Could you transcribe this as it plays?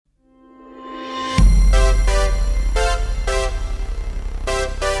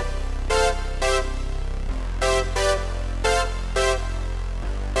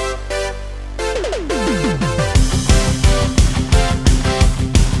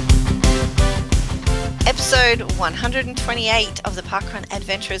Episode 128 of the Parkrun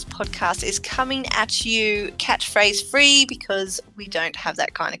Adventurers podcast is coming at you catchphrase free because we don't have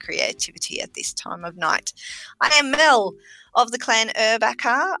that kind of creativity at this time of night. I am Mel of the clan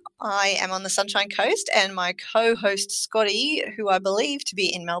Urbakar. I am on the Sunshine Coast, and my co-host Scotty, who I believe to be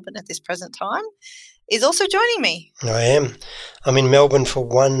in Melbourne at this present time, is also joining me. I am. I'm in Melbourne for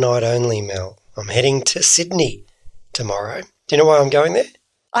one night only, Mel. I'm heading to Sydney tomorrow. Do you know why I'm going there?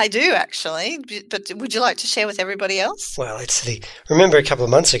 I do, actually, but would you like to share with everybody else? Well, remember a couple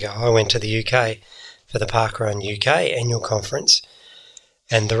of months ago I went to the UK for the Parkrun UK annual conference,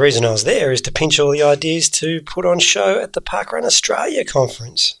 and the reason I was there is to pinch all the ideas to put on show at the Parkrun Australia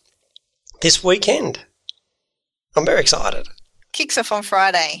conference this weekend. I'm very excited. Kicks off on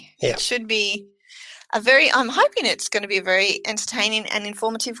Friday. Yeah. It should be I'm hoping it's going to be a very entertaining and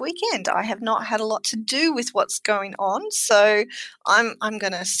informative weekend. I have not had a lot to do with what's going on, so I'm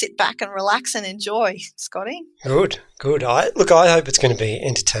going to sit back and relax and enjoy, Scotty. Good. I hope it's going to be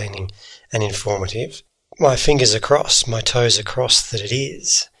entertaining and informative. My fingers are crossed, my toes are crossed that it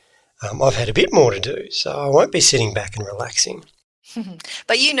is. I've had a bit more to do, so I won't be sitting back and relaxing.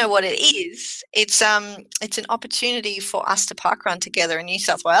 But you know what it is. It's an opportunity for us to parkrun together in New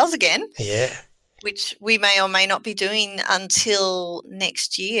South Wales again. Yeah. Which we may or may not be doing until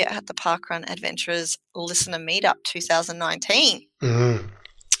next year at the Parkrun Adventurers Listener Meetup 2019.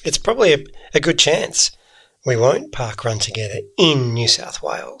 It's probably a good chance we won't parkrun together in New South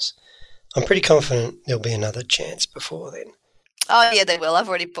Wales. I'm pretty confident there'll be another chance before then. Oh, yeah, they will. I've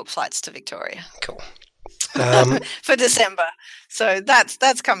already booked flights to Victoria. Cool. For December. So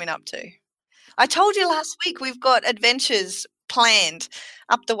that's coming up too. I told you last week we've got adventures planned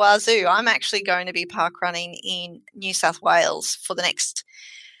up the wazoo. I'm actually going to be parkrunning in New South Wales for the next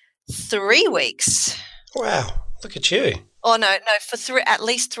 3 weeks. Wow, look at you. Oh, no, for at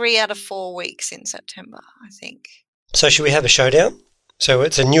least 3 out of 4 weeks in September, I think. So should we have a showdown? So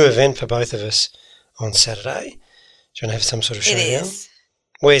it's a new event for both of us on Saturday. Do you want to have some sort of showdown? It is.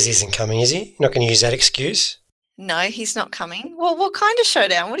 Wes isn't coming, is he? You're not going to use that excuse? No, he's not coming. Well, what kind of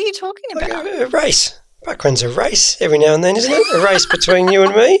showdown? What are you talking about? A race. Parkrun's a race every now and then, isn't it? A race between you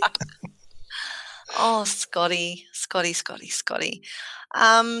and me. Oh, Scotty.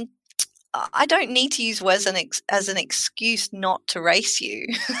 I don't need to use Wes as an excuse not to race you.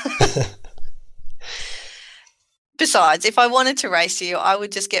 Besides, if I wanted to race you, I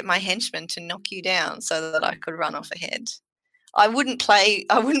would just get my henchman to knock you down so that I could run off ahead. I wouldn't play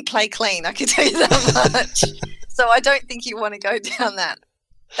clean, I can tell you that much. So I don't think you want to go down that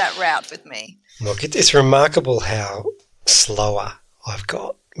route with me. Look, it's remarkable how slower I've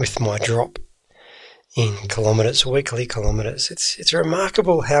got with my drop in weekly kilometres. It's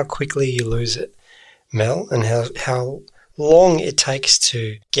remarkable how quickly you lose it, Mel, and how long it takes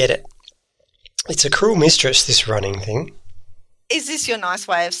to get it. It's a cruel mistress, this running thing. Is this your nice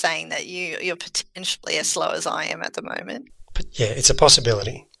way of saying that you're potentially as slow as I am at the moment? But yeah, it's a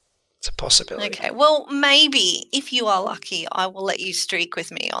possibility. It's a possibility. Okay, well, maybe if you are lucky, I will let you streak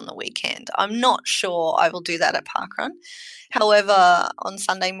with me on the weekend. I'm not sure I will do that at Parkrun. However, on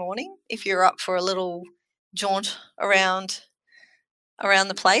Sunday morning, if you're up for a little jaunt around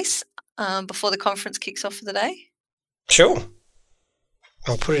the place before the conference kicks off for the day. Sure.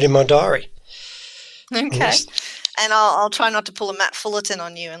 I'll put it in my diary. Okay. Yes. And I'll try not to pull a Matt Fullerton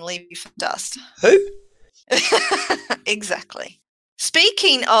on you and leave you for dust. Who? Exactly.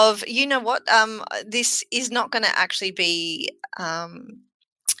 Speaking of, you know what, this is not going to actually be,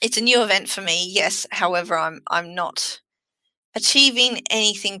 it's a new event for me, yes. However, I'm not achieving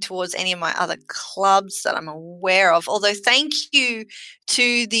anything towards any of my other clubs that I'm aware of. Although thank you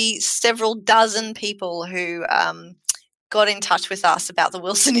to the several dozen people who got in touch with us about the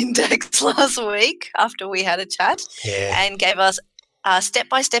Wilson Index last week after we had a chat and gave us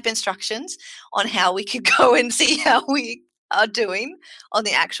step-by-step instructions on how we could go and see how we are doing on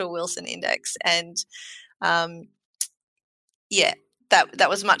the actual Wilson Index. And that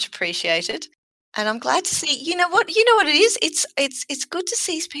was much appreciated. And I'm glad to see, you know what it is? It's good to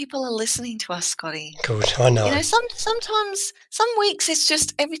see people are listening to us, Scotty. Good, I know. You know, sometimes, some weeks it's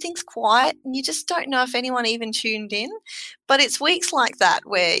just everything's quiet and you just don't know if anyone even tuned in. But it's weeks like that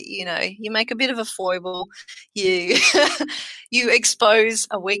where, you know, you make a bit of a foible, you expose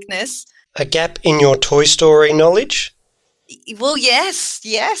a weakness. A gap in your Toy Story knowledge? Well, yes.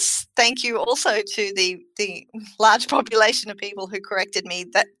 Thank you also to the large population of people who corrected me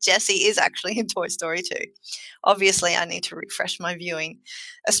that Jessie is actually in Toy Story 2. Obviously, I need to refresh my viewing,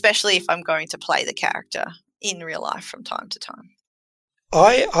 especially if I'm going to play the character in real life from time to time.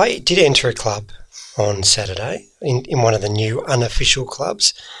 I did enter a club on Saturday in one of the new unofficial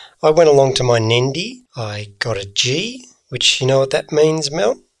clubs. I went along to my Nendy. I got a G, which you know what that means,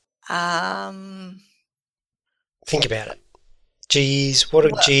 Mel? Think about it. G's, what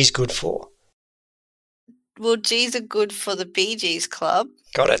are G's good for? Well, G's are good for the Bee Gees Club.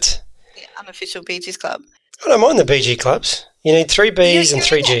 Got it. The unofficial Bee Gees Club. I don't mind the BG clubs. You need 3 B's and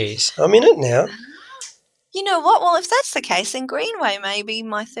 3 G's. I'm in it now. You know what? Well, if that's the case, then Greenway may be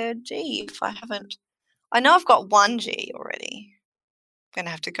my 3rd G if I haven't. I know I've got 1 G already. I'm going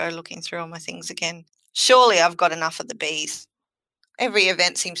to have to go looking through all my things again. Surely I've got enough of the B's. Every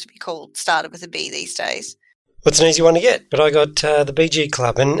event seems to be started with a B these days. Well, it's an easy one to get, but I got the BG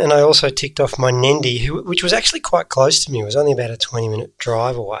Club, and I also ticked off my Nendy, which was actually quite close to me. It was only about a 20-minute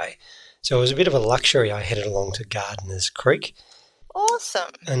drive away. So it was a bit of a luxury. I headed along to Gardeners Creek.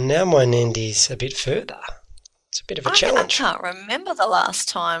 Awesome. And now my Nendy's a bit further. It's a bit of a challenge. I can't remember the last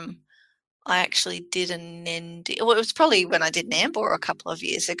time I actually did a Nendy. Well, it was probably when I did Nambour a couple of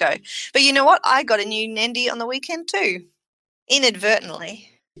years ago. But you know what? I got a new Nendy on the weekend too, inadvertently.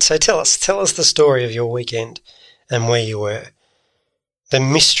 So tell us the story of your weekend and where you were. The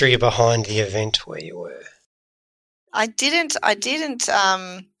mystery behind the event where you were. I did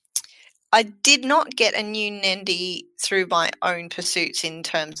not get a new Nendy through my own pursuits in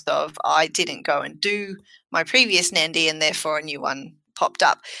terms of I didn't go and do my previous Nendy and therefore a new one popped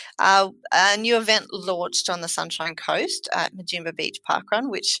up. A new event launched on the Sunshine Coast at Majimba Beach Parkrun,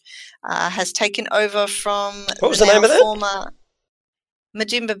 which has taken over from what was the name of that? Former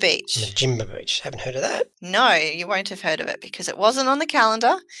Majimba Beach. Majimba Beach. Haven't heard of that. No, you won't have heard of it because it wasn't on the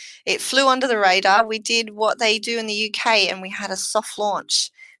calendar. It flew under the radar. We did what they do in the UK and we had a soft launch.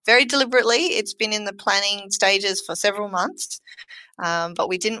 Very deliberately. It's been in the planning stages for several months. But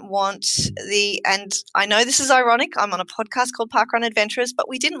we didn't want and I know this is ironic, I'm on a podcast called Parkrun Adventurers, but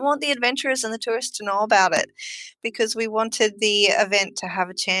we didn't want the adventurers and the tourists to know about it because we wanted the event to have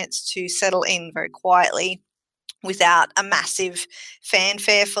a chance to settle in very quietly without a massive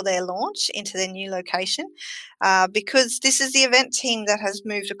fanfare for their launch into their new location, because this is the event team that has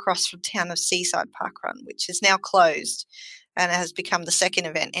moved across from town of Seaside Parkrun, which is now closed and it has become the 2nd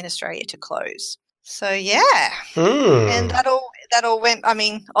event in Australia to close. So, yeah, and that all went, I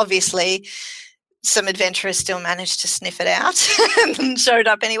mean, obviously some adventurers still managed to sniff it out and showed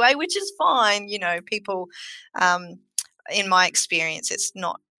up anyway, which is fine. You know, people, in my experience, it's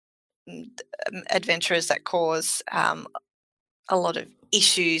not adventurers that cause a lot of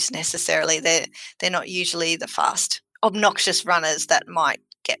issues necessarily. They're not usually the fast, obnoxious runners that might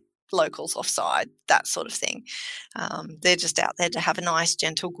get locals offside, that sort of thing. They're just out there to have a nice,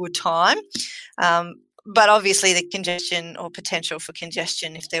 gentle, good time. But obviously the congestion or potential for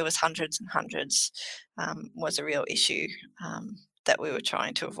congestion, if there was hundreds and hundreds, was a real issue that we were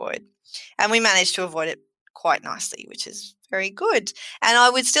trying to avoid. And we managed to avoid it quite nicely, which is very good. And I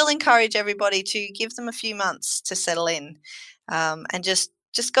would still encourage everybody to give them a few months to settle in, and just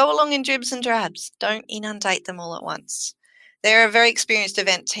go along in dribs and drabs. Don't inundate them all at once. They're a very experienced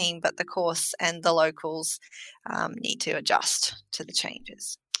event team, but the course and the locals need to adjust to the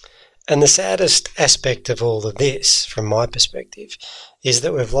changes. And the saddest aspect of all of this, from my perspective, is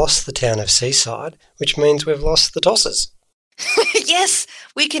that we've lost the town of Seaside, which means we've lost the tossers. Yes,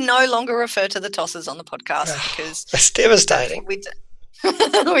 we can no longer refer to the tossers on the podcast because that's devastating. We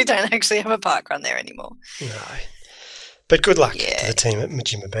don't actually have a parkrun there anymore. No. But good luck to the team at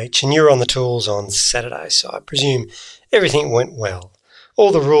Majimba Beach. And you were on the tools on Saturday, so I presume everything went well.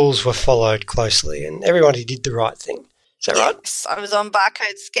 All the rules were followed closely and everybody did the right thing. Is that right? Yes, I was on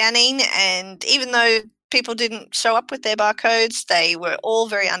barcode scanning, and even though people didn't show up with their barcodes, they were all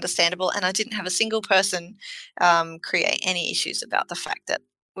very understandable, and I didn't have a single person create any issues about the fact that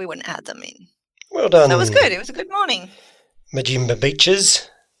we wouldn't add them in. Well done. So it was good. It was a good morning. Majimba Beaches?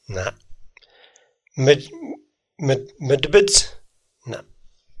 Nah. Madbids? No.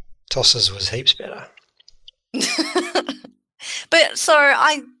 Tossers was heaps better. But so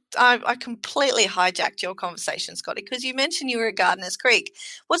I completely hijacked your conversation, Scotty, because you mentioned you were at Gardeners Creek.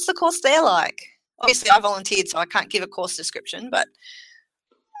 What's the course there like? Obviously, I volunteered, so I can't give a course description, but...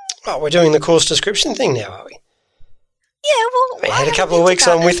 Oh, we're doing the course description thing now, are we? Yeah, well... We had a couple of weeks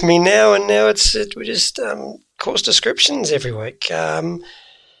on with me now, and now we're just course descriptions every week. Could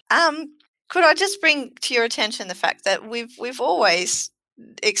I just bring to your attention the fact that we've always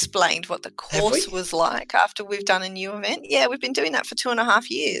explained what the course was like after we've done a new event? Yeah, we've been doing that for 2.5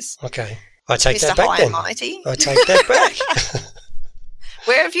 years. Okay. I take Mr. that back High then. and Mighty. I take that back.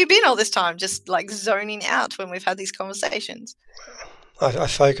 Where have you been all this time? Just like zoning out when we've had these conversations? I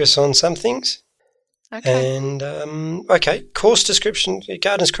focus on some things. Okay. And, course description,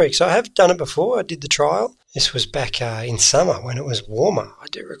 Gardeners Creek. So I have done it before. I did the trial. This was back in summer when it was warmer, I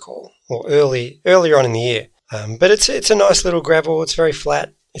do recall, or earlier on in the year. But it's a nice little gravel. It's very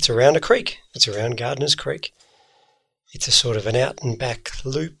flat. It's around a creek. It's around Gardeners Creek. It's a sort of an out and back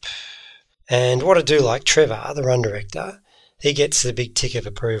loop. And what I do like, Trevor, the run director, he gets the big tick of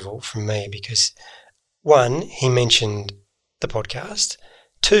approval from me because, 1, he mentioned the podcast.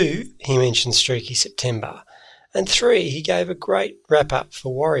 2, he mentioned Streaky September. And 3, he gave a great wrap-up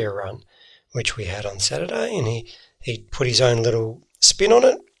for Warrior Run, which we had on Saturday, and he put his own little spin on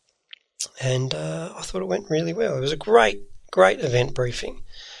it, and I thought it went really well. It was a great event briefing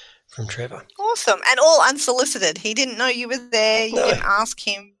from Trevor. Awesome. And all unsolicited. He didn't know you were there. You didn't ask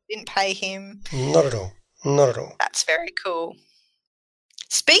him, didn't pay him. Not at all. Not at all. That's very cool.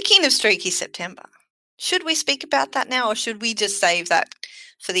 Speaking of Streaky September, should we speak about that now, or should we just save that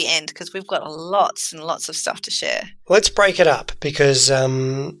for the end, because we've got lots and lots of stuff to share? Let's break it up because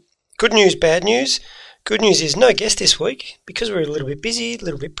good news, bad news. Good news is no guest this week because we're a little bit busy, a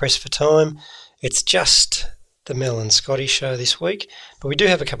little bit pressed for time. It's just the Mel and Scotty show this week, but we do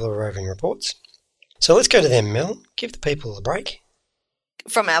have a couple of roving reports. So let's go to them, Mel. Give the people a break.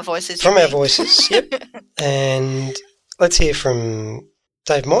 From our voices. From our voices, yep. And let's hear from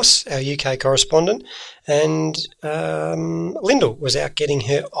Dave Moss, our UK correspondent, and Lyndell was out getting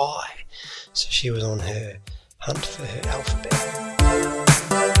her eye. So she was on her hunt for her alphabet.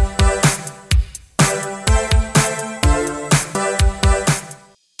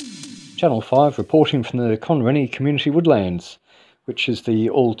 Channel 5 reporting from the Conrennie Community Woodlands, which is the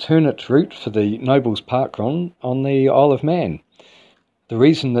alternate route for the Nobles Parkrun on the Isle of Man. The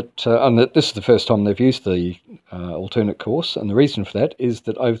reason that this is the first time they've used the alternate course, and the reason for that is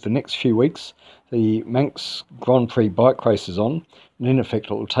that over the next few weeks, the Manx Grand Prix bike race is on, and in effect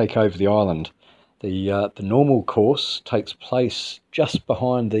it will take over the island. The normal course takes place just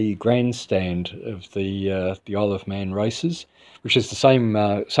behind the grandstand of the Isle of Man races, which is the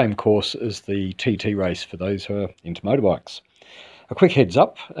same course as the TT race for those who are into motorbikes. A quick heads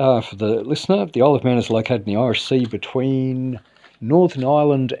up for the listener: the Isle of Man is located in the Irish Sea between Northern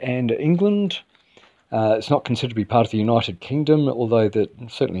Ireland and England. It's not considered to be part of the United Kingdom, although that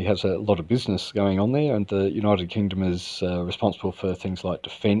certainly has a lot of business going on there, and the United Kingdom is responsible for things like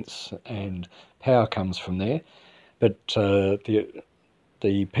defence, and power comes from there. But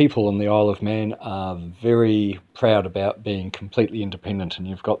the people on the Isle of Man are very proud about being completely independent, and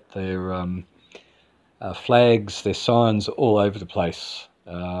you've got their flags, their signs all over the place.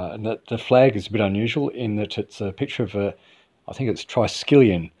 And the flag is a bit unusual in that it's a picture of I think it's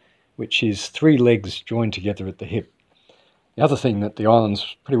triskelion, which is 3 legs joined together at the hip. The other thing that the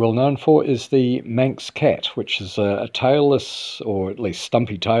island's pretty well known for is the Manx cat, which is a tailless, or at least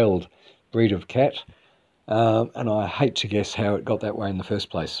stumpy-tailed breed of cat. And I hate to guess how it got that way in the first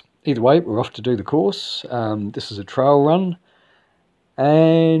place. Either way, we're off to do the course. This is a trail run,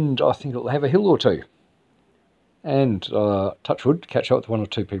 and I think it'll have a hill or two. And touch wood, catch up with 1 or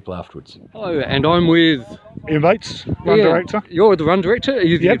 2 people afterwards. Hello, and I'm with Ian Bates, run director. You're the run director? Are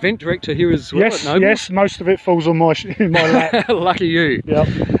you the event director here as well at Nobles? Yes, most of it falls on my lap. Lucky you. Yep.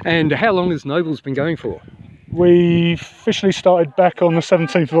 And how long has Nobles been going for? We officially started back on the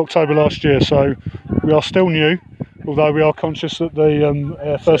 17th of October last year, so we are still new, although we are conscious that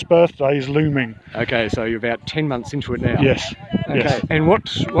the first birthday is looming. Okay, so you're about 10 months into it now. Yes. Okay, yes. And what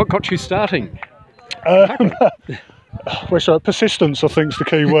got you starting? Persistence, I think, is the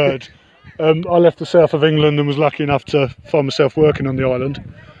key word. I left the south of England and was lucky enough to find myself working on the island.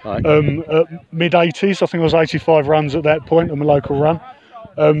 Right. Mid-80s, I think I was 85 runs at that point on my local run,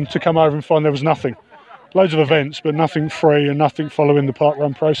 to come over and find there was nothing. Loads of events, but nothing free and nothing following the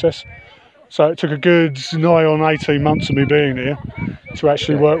parkrun process. So it took a good nigh on 18 months of me being here to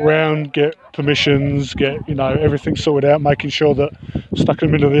actually work round, get permissions, get everything sorted out, making sure that stuck in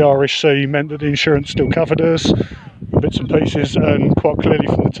the middle of the Irish Sea meant that the insurance still covered us, bits and pieces, and quite clearly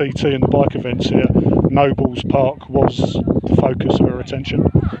from the TT and the bike events here, Nobles Park was the focus of our attention.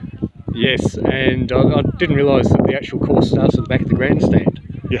 Yes, and I didn't realise that the actual course starts at the back of the grandstand.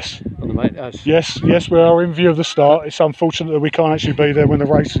 Yes. On the Yes, we are in view of the start. It's unfortunate that we can't actually be there when the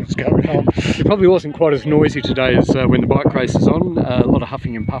racing's going on. It probably wasn't quite as noisy today as when the bike race is on. A lot of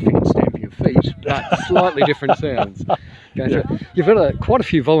huffing and puffing and stamping of feet, but slightly different sounds. Okay, Yeah. So you've got quite a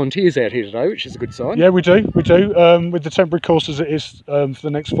few volunteers out here today, which is a good sign. Yeah, we do. With the temporary course as it is for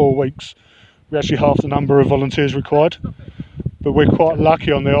the next 4 weeks, we actually half the number of volunteers required. But we're quite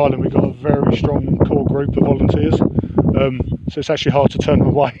lucky on the island. We've got a very strong core group of volunteers. So it's actually hard to turn them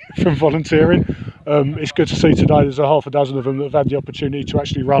away from volunteering. It's good to see today there's a half a dozen of them that have had the opportunity to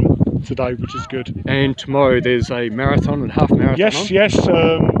actually run today, which is good. And tomorrow there's a marathon and half marathon. Yes.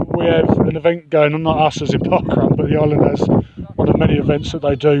 We have an event going on, not us as in parkrun, but the island has one of the many events that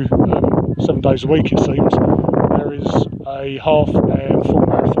they do 7 days a week, it seems. There is a half and full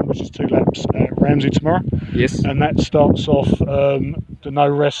marathon, which is 2 laps at Ramsey tomorrow. Yes. And that starts off the no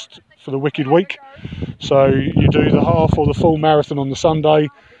rest for the Wicked Week. So you do the half or the full marathon on the Sunday.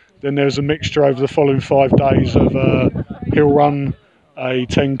 Then there's a mixture over the following 5 days of a hill run, a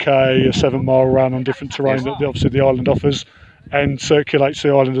 10k, a 7-mile run on different terrain that obviously the island offers, and circulates the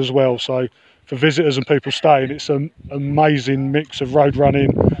island as well. So for visitors and people staying, it's an amazing mix of road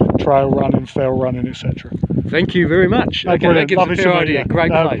running, trail running, fell running, etc. Thank you very much. No, okay, that gives lovely a fair idea.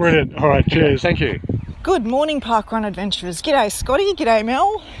 Great place. Brilliant. All right, cheers. Thank you. Good morning, parkrun adventurers. G'day, Scotty. G'day,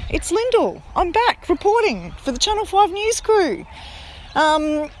 Mel. It's Lyndell. I'm back reporting for the Channel 5 news crew.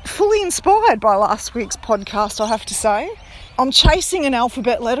 Fully inspired by last week's podcast, I have to say. I'm chasing an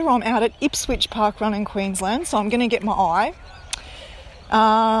alphabet letter. I'm out at Ipswich Parkrun in Queensland, so I'm going to get my eye.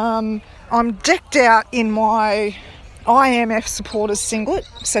 I'm decked out in my IMF supporters singlet,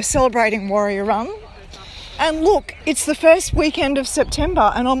 so celebrating Warrior Run. And look, it's the first weekend of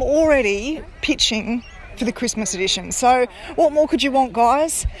September and I'm already pitching for the Christmas edition. So what more could you want,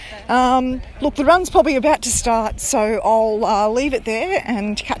 guys? Look, the run's probably about to start, so I'll leave it there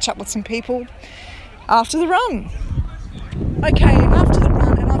and catch up with some people after the run. Okay, after the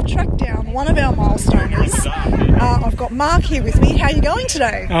run, and I've tracked down one of our milestoners. I've got Mark here with me. How are you going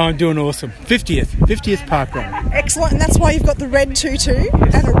today? Oh, I'm doing awesome. 50th parkrun. Excellent, and that's why you've got the red tutu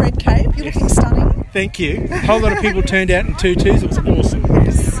and a red cape. You're looking stunning. Thank you. A whole lot of people turned out in tutus. It was awesome.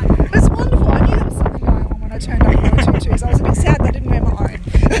 Yes. It's wonderful. I knew there was something going on when I turned up in my tutus. I was a bit sad that I didn't wear my own.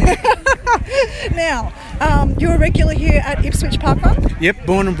 Now, you're a regular here at Ipswich Parkrun? Yep,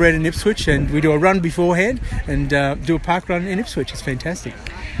 born and bred in Ipswich, and we do a run beforehand and do a parkrun in Ipswich. It's fantastic.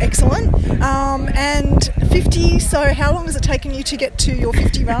 Excellent. And 50, so how long has it taken you to get to your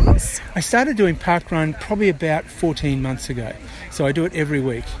 50 runs? I started doing parkrun probably about 14 months ago. So I do it every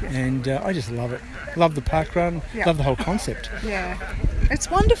week, and I just love it. Love the parkrun, love the whole concept. Yeah. It's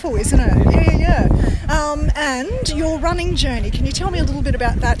wonderful, isn't it? Yeah. And your running journey, can you tell me a little bit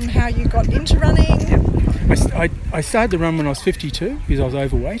about that and how you got into running? Yep. I started the run when I was 52 because I was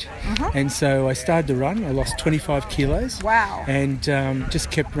overweight, and so I started the run. I lost 25 kilos. Wow. And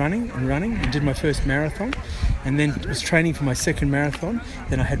just kept running and did my first marathon, and then was training for my second marathon.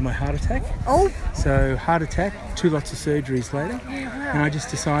 Then I had my heart attack. Oh. So heart attack, 2 lots of surgeries later, and I just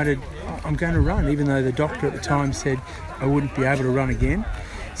decided I'm going to run, even though the doctor at the time said I wouldn't be able to run again.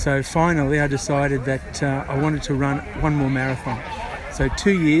 So finally I decided that I wanted to run one more marathon. So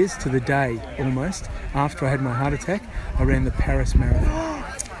 2 years to the day almost after I had my heart attack, I ran the Paris Marathon.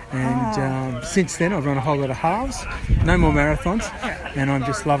 And since then I've run a whole lot of halves, no more marathons, and I'm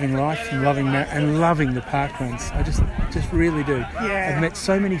just loving life and loving the park runs. I just really do. Yeah. I've met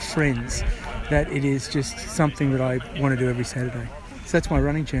so many friends that it is just something that I want to do every Saturday. So that's my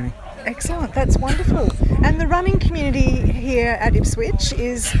running journey. Excellent, that's wonderful. And the running community here at Ipswich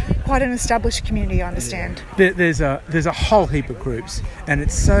is quite an established community, I understand. There's a whole heap of groups, and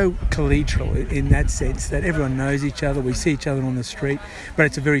it's so collegial in that sense that everyone knows each other. We see each other on the street, but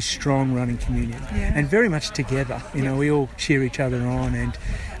it's a very strong running community and very much together. You know, we all cheer each other on, and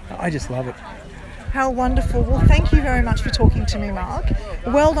I just love it. How wonderful. Well, thank you very much for talking to me, Mark.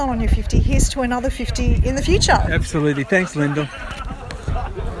 Well done on your 50. Here's to another 50 in the future. Absolutely. Thanks, Lyndell.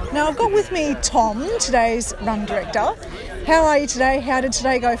 Now, I've got with me Tom, today's run director. How are you today? How did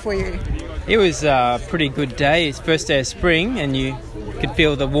today go for you? It was a pretty good day. It's first day of spring and you could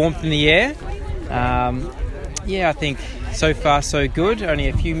feel the warmth in the air. I think so far so good. Only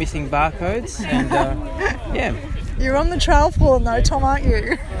a few missing barcodes and You're on the trail form though, Tom, aren't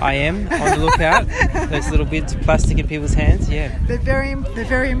you? I am on the lookout. Those little bits of plastic in people's hands, They're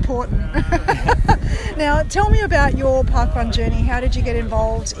very important. Now, tell me about your parkrun journey. How did you get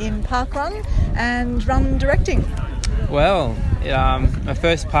involved in parkrun and run directing? Well, my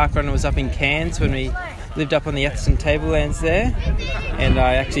first parkrun was up in Cairns when we lived up on the Atherton Tablelands there, and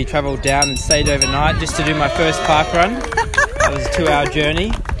I actually travelled down and stayed overnight just to do my first parkrun. It was a 2-hour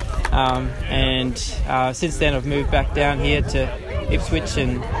journey. And since then I've moved back down here to Ipswich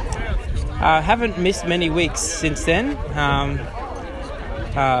and haven't missed many weeks since then.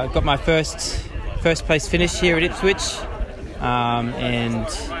 Got my first place finish here at Ipswich, and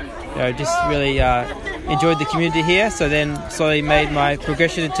just really enjoyed the community here. So then slowly made my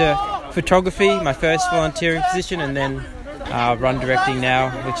progression into photography, my first volunteering position, and then run directing now,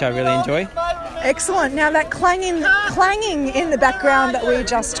 which I really enjoy. Excellent. Now that clanging in the background that we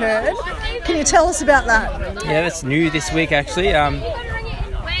just heard, can you tell us about that? Yeah, that's new this week actually.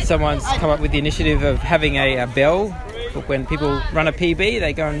 someone's come up with the initiative of having a bell. When people run a PB,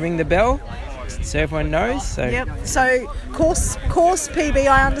 they go and ring the bell so everyone knows. So Yep. So course PB,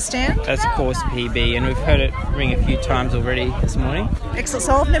 I understand. That's course PB, and we've heard it ring a few times already this morning. Excellent.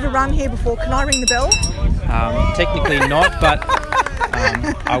 So I've never run here before. Can I ring the bell? Technically not, but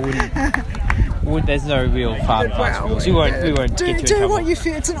I wouldn't. There's no real fast rules. We won't get you in trouble. Do what you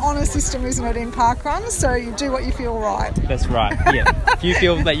feel. It's an honour system, isn't it, in parkrun? So you do what you feel right. That's right. Yeah. If you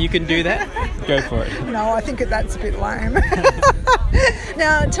feel that you can do that, go for it. No, I think that's a bit lame.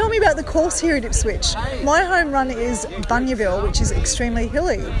 Now, tell me about the course here at Ipswich. My home run is Bunyaville, which is extremely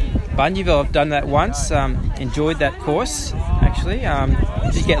hilly. Bunyaville, I've done that once. Enjoyed that course, actually.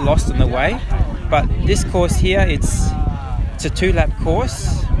 Did get lost on the way. But this course here, it's a 2-lap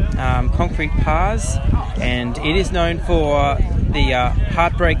course, concrete paths, and it is known for the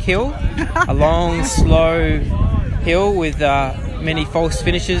Heartbreak Hill, a long, slow hill with many false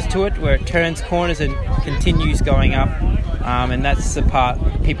finishes to it, where it turns corners and continues going up. And that's the part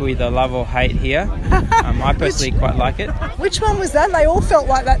people either love or hate here. I personally quite like it. Which one was that? They all felt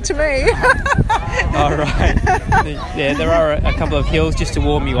like that to me. All right. Yeah, there are a couple of hills just to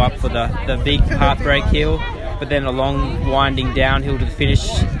warm you up for the big Heartbreak Hill, but then a long winding downhill to the finish.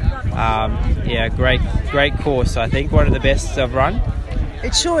 Great course, I think. One of the best I've run.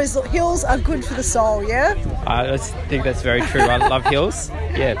 It sure is. Look, hills are good for the soul, yeah? I think that's very true. I love hills.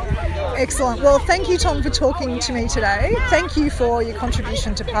 Yeah. Excellent. Well, thank you, Tom, for talking to me today. Thank you for your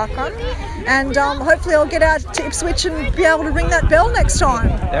contribution to parkrun. And hopefully I'll get out to Ipswich and be able to ring that bell next time.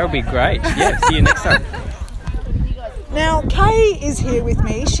 That would be great. Yeah, see you next time. Now, Kay is here with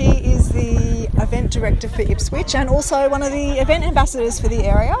me. She is the event director for Ipswich and also one of the event ambassadors for the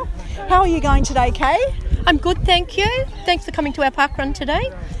area. How are you going today, Kay? I'm good, thank you. Thanks for coming to our parkrun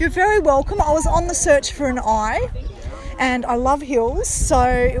today. You're very welcome. I was on the search for an eye, and I love hills, so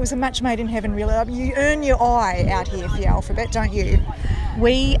it was a match made in heaven, really. You earn your eye out here for your alphabet, don't you?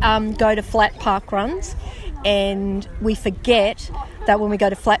 We go to flat parkruns, and we forget that when we go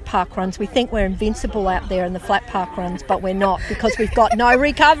to flat parkruns, we think we're invincible out there in the flat parkruns, but we're not, because we've got no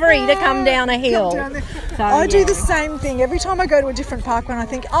recovery to come down a hill. So, I do the same thing. Every time I go to a different parkrun, I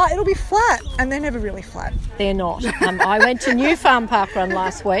think, it'll be flat, and they're never really flat. They're not. I went to New Farm Parkrun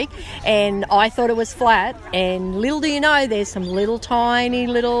last week, and I thought it was flat, and little do you know, there's some tiny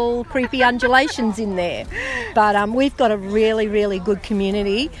little creepy undulations in there. But we've got a really, really good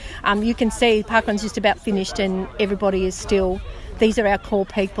community. You can see parkrun's just about finished, and everybody is still... These are our core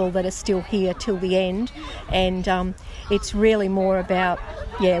people that are still here till the end, and it's really more about,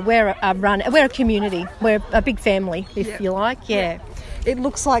 we're a community, we're a big family, if you like, It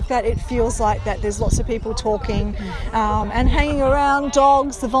looks like that, it feels like that. There's lots of people talking and hanging around,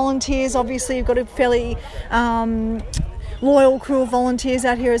 dogs, the volunteers. Obviously, you've got a fairly loyal crew of volunteers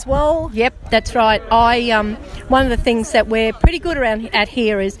out here as well. Yep, that's right. One of the things that we're pretty good around at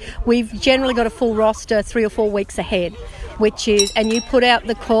here is we've generally got a full roster 3 or 4 weeks ahead, which is, and you put out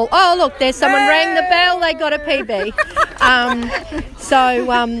the call, oh look, there's someone rang the bell, they got a PB.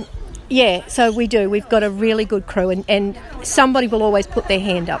 So we do. We've got a really good crew, and somebody will always put their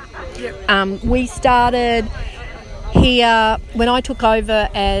hand up. Yep. We started here when I took over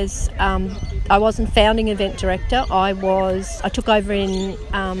as I wasn't founding event director. I took over in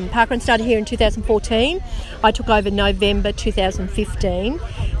parkrun started here in 2014. I took over November 2015.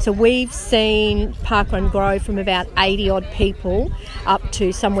 So we've seen parkrun grow from about 80 odd people up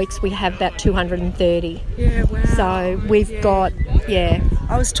to some weeks we have about 230. Yeah, wow. So we've got.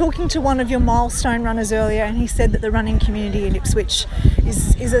 I was talking to one of your milestone runners earlier, and he said that the running community in Ipswich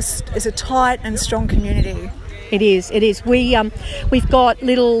is a tight and strong community. It is. We've got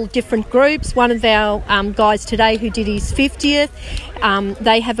little different groups. One of our guys today who did his 50th,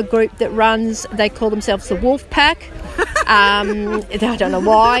 they have a group that runs, they call themselves the Wolf Pack. I don't know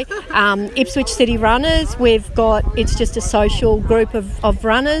why. Ipswich City Runners, it's just a social group of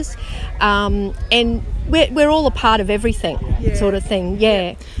runners, and we're all a part of everything, sort of thing,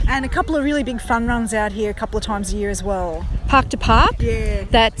 And a couple of really big fun runs out here a couple of times a year as well. Park to Park. Yeah.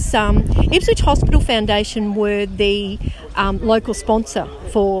 That's Ipswich Hospital Foundation were the local sponsor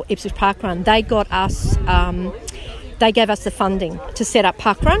for Ipswich Parkrun. They got us. They gave us the funding to set up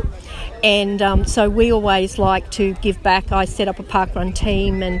parkrun, and so we always like to give back. I set up a parkrun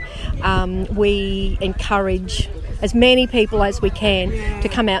team, and we encourage as many people as we can to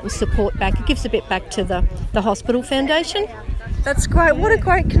come out and support back. It gives a bit back to the hospital foundation. That's great. What a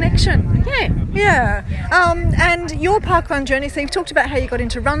great connection. Yeah. And your parkrun journey, so you've talked about how you got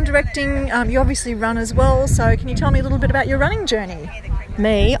into run directing. You obviously run as well, so can you tell me a little bit about your running journey?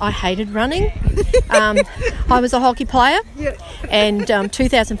 me, I hated running. I was a hockey player. And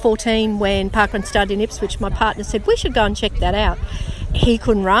 2014, when parkrun started in Ipswich, my partner said, we should go and check that out. He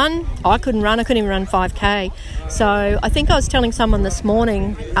couldn't run. I couldn't run. I couldn't even run 5K. So I think I was telling someone this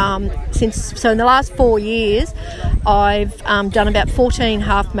morning, so in the last 4 years, I've done about 14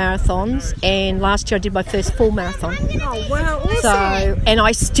 half marathons, and last year I did my first full marathon. Oh, wow, awesome. So, and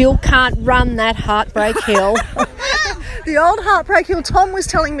I still can't run that Heartbreak Hill. The old Heartbreak Hill. Tom was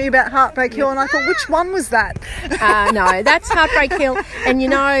telling me about Heartbreak Hill, and I thought, which one was that? No, that's Heartbreak Hill. And you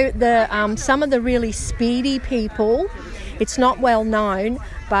know, the some of the really speedy people, it's not well known,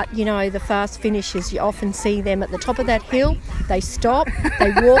 but you know, the fast finishers, you often see them at the top of that hill. They stop,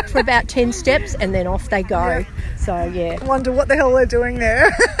 they walk for about 10 steps, and then off they go. Yeah. So, yeah. I wonder what the hell they're doing there.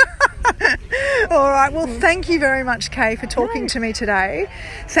 All right, well, thank you very much, Kay, for talking to me today.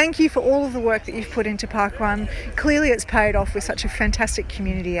 Thank you for all of the work that you've put into parkrun. Clearly it's paid off with such a fantastic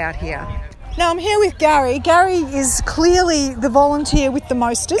community out here. Now I'm here with Gary. Gary is clearly the volunteer with the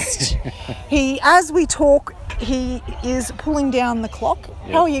mostest. As we talk, he is pulling down the clock.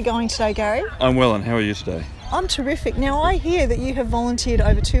 Yep. How are you going today, Gary? I'm well, and how are you today? I'm terrific. Now, I hear that you have volunteered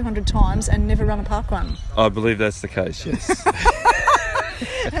over 200 times and never run a parkrun. I believe that's the case, yes.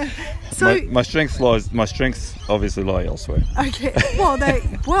 So my strengths obviously lie elsewhere. Okay.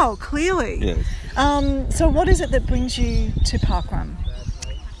 Well, clearly. Yes. So what is it that brings you to parkrun?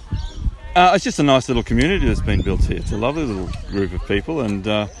 It's just a nice little community that's been built here. It's a lovely little group of people, and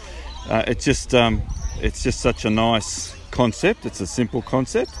it's just such a nice concept. It's a simple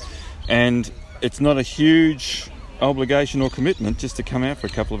concept, and it's not a huge obligation or commitment just to come out for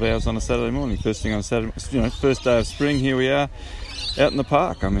a couple of hours on a Saturday morning. First thing on Saturday, first day of spring, here we are out in the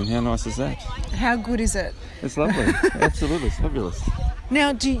park. I mean, how nice is that? How good is it? It's lovely. Absolutely, it's fabulous.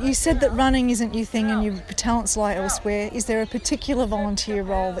 Now, you said that running isn't your thing and your talents lie elsewhere. Is there a particular volunteer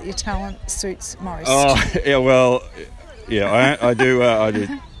role that your talent suits most? Oh, yeah, well, yeah, I do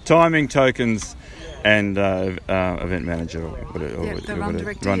timing, tokens, and event manager or the run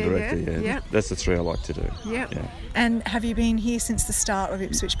director. Yeah. That's the three I like to do. Yep. Yeah. And have you been here since the start of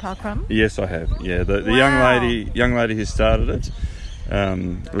Ipswich Parkrun? Yes, I have. Yeah, the Wow. young lady who started it,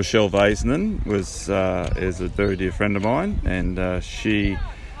 Rochelle Vaisenen, is a very dear friend of mine, and she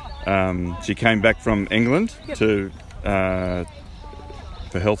came back from England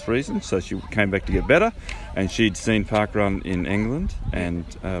for health reasons, so she came back to get better, and she'd seen parkrun in England and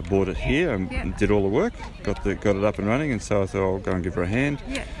bought it here and did all the work, got it up and running, and so I thought I'll go and give her a hand,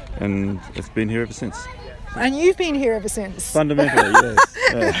 and it's been here ever since. And you've been here ever since. Fundamentally, yes.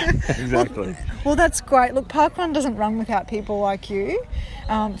 Yeah, exactly. Well, that's great. Look, parkrun doesn't run without people like you.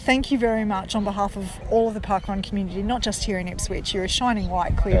 Thank you very much on behalf of all of the parkrun community, not just here in Ipswich. You're a shining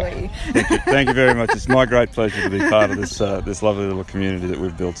light, clearly. Thank you very much. It's my great pleasure to be part of this lovely little community that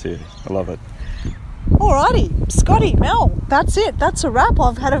we've built here. I love it. Alrighty, Scotty, Mel, that's it. That's a wrap.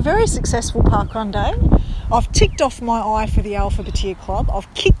 I've had a very successful parkrun day. I've ticked off my eye for the Alphabeteer Club.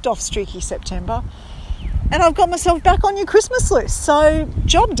 I've kicked off Streaky September. And I've got myself back on your Christmas list. So,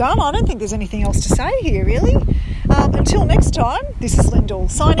 job done. I don't think there's anything else to say here, really. Until next time, this is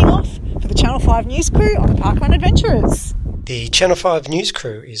Lyndell signing off for the Channel 5 News Crew on the Parkrun Adventurers. The Channel 5 News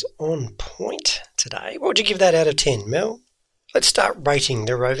Crew is on point today. What would you give that out of 10, Mel? Let's start rating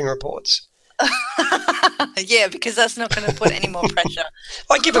the roving reports. Yeah, because that's not going to put any more pressure.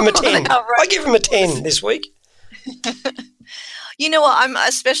 I give them a 10. I give them a 10 this week. You know what? I'm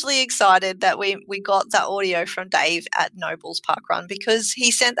especially excited that we got that audio from Dave at Noble's Parkrun, because he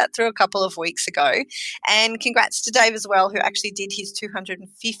sent that through a couple of weeks ago. And congrats to Dave as well, who actually did his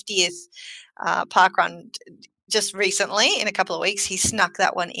 250th parkrun just recently. In a couple of weeks, he snuck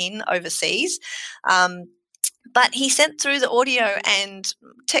that one in overseas. But he sent through the audio, and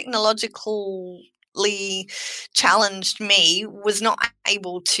technologically challenged me was not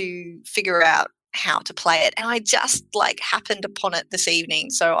able to figure out how to play it, and I just happened upon it this evening,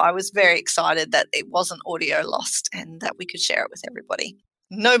 so I was very excited that it wasn't audio lost and that we could share it with everybody.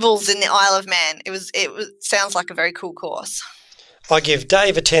 Nobles in the Isle of Man. It sounds like a very cool course. I give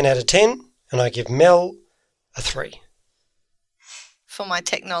Dave a 10 out of 10, and I give Mel a 3 for my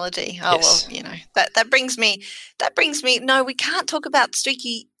technology. Yes. Well, that brings me. No, we can't talk about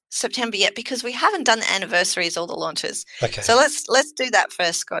Streaky September yet, because we haven't done the anniversaries or the launches. Okay. So let's do that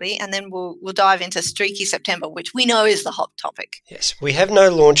first, Scotty, and then we'll dive into Streaky September, which we know is the hot topic. Yes, we have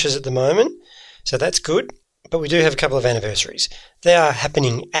no launches at the moment, so that's good, but we do have a couple of anniversaries. They are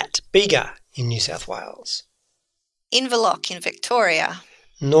happening at BINGOE in New South Wales, Inverloch in Victoria,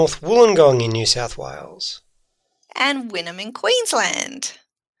 North Wollongong in New South Wales, and Wynnum in Queensland.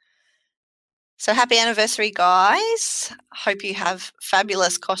 So happy anniversary, guys. Hope you have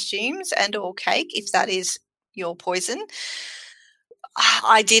fabulous costumes and or cake, if that is your poison.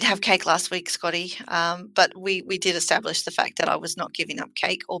 I did have cake last week, Scotty, but we did establish the fact that I was not giving up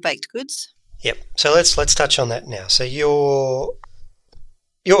cake or baked goods. Yep. So let's touch on that now. So your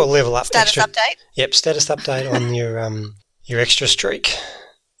level up status update. Yep, status update on your extra streak.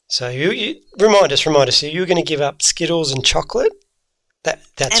 So you remind us. So you were going to give up Skittles and chocolate.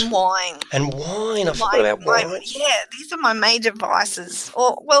 That's and wine. And wine. I forgot about wine. Yeah, these are my major vices.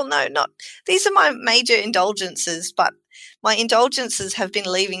 These are my major indulgences, but my indulgences have been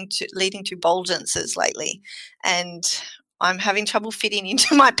leading to bulgences lately, and I'm having trouble fitting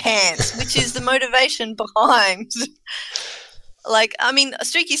into my pants, which is the motivation behind.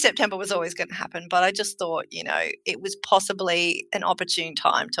 Streaky September was always going to happen, but I just thought, it was possibly an opportune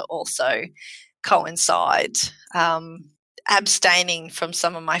time to also coincide abstaining from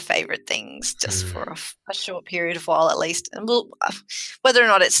some of my favourite things just for a short period of while at least. And whether or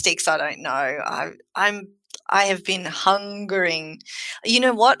not it sticks, I don't know. I have been hungering. You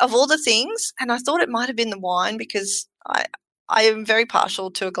know what? Of all the things, and I thought it might have been the wine because I am very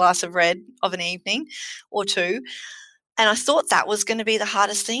partial to a glass of red of an evening or two, and I thought that was going to be the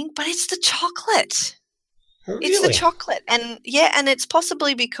hardest thing, but it's the chocolate. Really? It's the chocolate. And it's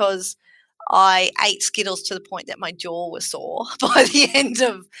possibly because I ate Skittles to the point that my jaw was sore by the end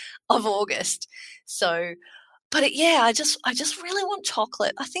of August. So, but I just really want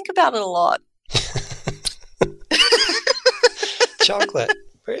chocolate. I think about it a lot. Chocolate,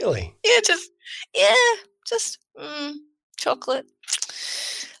 really? Just chocolate.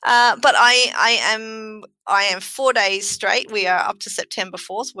 But I am 4 days straight. We are up to September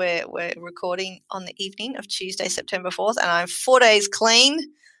 4th. We're recording on the evening of Tuesday, September 4th, and I'm 4 days clean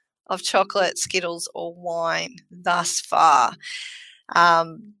of chocolate, Skittles, or wine thus far.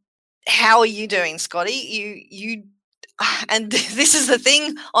 How are you doing, Scotty? You and this is the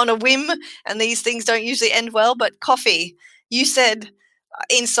thing, on a whim, and these things don't usually end well, but coffee. You said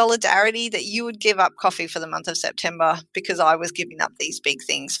in solidarity that you would give up coffee for the month of September because I was giving up these big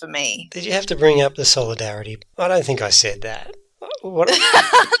things for me. Did you have to bring up the solidarity? I don't think I said that. What? No,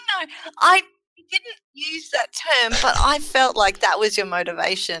 I didn't use that term, but I felt like that was your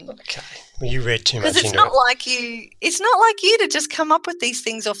motivation. Okay. Well, you read too much into it. Because it's not like you to just come up with these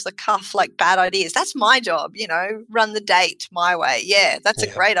things off the cuff like bad ideas. That's my job, run the date my way. Yeah, that's a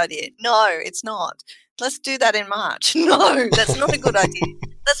great idea. No, it's not. Let's do that in March. No, that's not a good idea.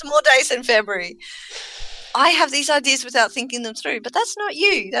 That's more days in February. I have these ideas without thinking them through, but that's not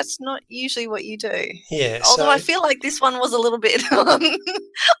you. That's not usually what you do. Yeah. Although I feel like this one was a little bit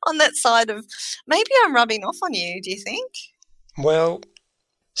on that side of maybe I'm rubbing off on you, do you think? Well,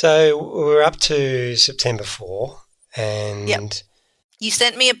 so we're up to September 4 and... Yep. You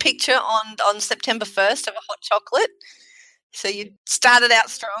sent me a picture on September 1st of a hot chocolate. So you started out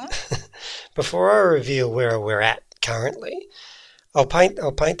strong. Before I reveal where we're at currently, I'll paint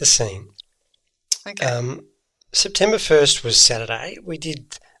the scene. Okay. September 1st was Saturday. We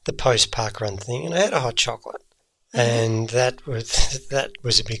did the post-parkrun thing, and I had a hot chocolate, and that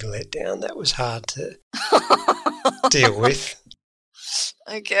was a big letdown. That was hard to deal with.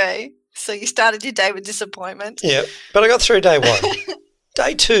 Okay, so you started your day with disappointment. Yeah, but I got through day one.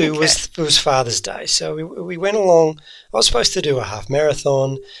 Day two was Father's Day, so we went along. I was supposed to do a half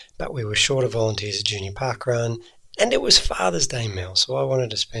marathon, but we were short of volunteers at Junior Parkrun, and it was Father's Day, Mel, so I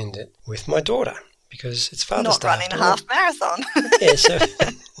wanted to spend it with my daughter because it's Father's Day. Not running a half marathon. Yeah,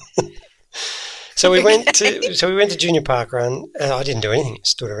 so we went to Junior Parkrun. I didn't do anything; I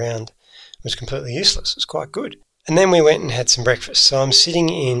stood around. It was completely useless. It was quite good. And then we went and had some breakfast. So I'm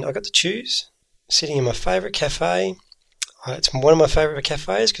I got to choose, sitting in my favourite cafe. It's one of my favourite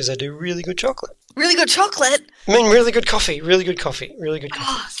cafes because they do really good chocolate. Really good chocolate? I mean, really good coffee. Really good coffee. Really good coffee.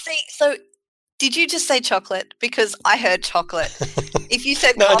 Oh, see, so did you just say chocolate? Because I heard chocolate. If you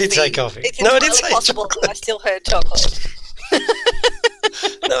said no, coffee, I did say coffee. It's no, I did say possible chocolate. that I still heard chocolate.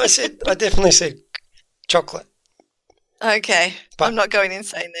 No, I definitely said chocolate. Okay, but I'm not going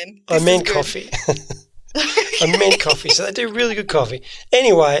insane then. I meant coffee. I meant coffee. So they do really good coffee.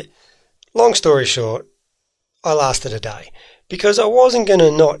 Anyway, long story short, I lasted a day because I wasn't going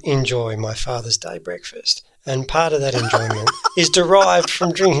to not enjoy my Father's Day breakfast. And part of that enjoyment is derived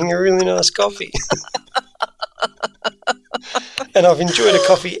from drinking a really nice coffee. And I've enjoyed a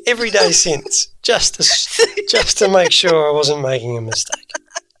coffee every day since, just to make sure I wasn't making a mistake.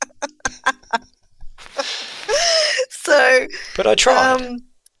 So, but I tried.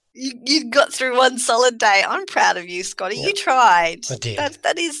 You got through one solid day. I'm proud of you, Scotty. Yep. You tried. I did.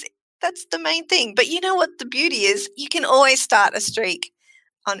 That's the main thing. But you know what the beauty is? You can always start a streak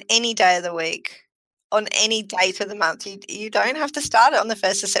on any day of the week, on any date of the month. You don't have to start it on the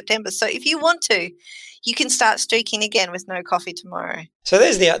 1st of September. So if you want to, you can start streaking again with no coffee tomorrow. So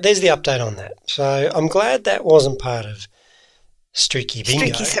there's the update on that. So I'm glad that wasn't part of Streaky Bingo.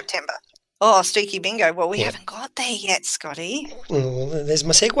 Streaky September. Oh, Streaky Bingo. Well, we haven't got there yet, Scotty. Well, there's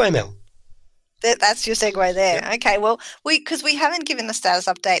my segue, Mel. That's your segue there. Yep. Okay, well, because we haven't given a status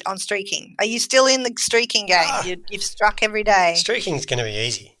update on streaking. Are you still in the streaking game? You've struck every day. Streaking's going to be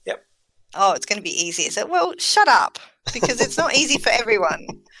easy. Yep. Oh, it's going to be easy, is it? Well, shut up, because it's not easy for everyone.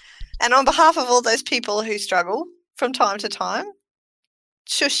 And on behalf of all those people who struggle from time to time,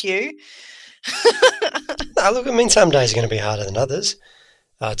 shush you. No, look, I mean, some days are going to be harder than others.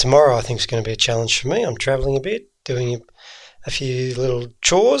 Tomorrow I think is going to be a challenge for me. I'm travelling a bit, doing a few little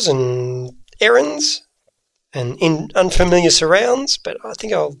chores and errands and in unfamiliar surrounds, but I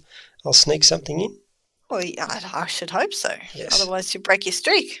think I'll sneak something in. Well, I should hope so. Yes. Otherwise you break your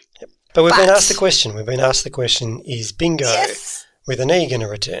streak. Yep. But we've been asked the question, is bingo with an E going to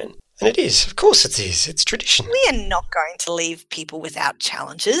return? And it is. Of course it is. It's tradition. We are not going to leave people without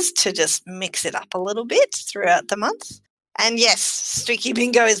challenges to just mix it up a little bit throughout the month. And yes, Streaky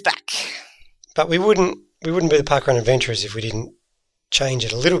Bingo is back. But we wouldn't be the Parkrun Adventurers if we didn't change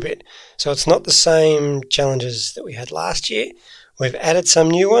it a little bit. So it's not the same challenges that we had last year. We've added some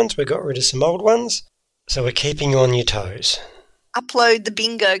new ones. We got rid of some old ones. So we're keeping you on your toes. Upload the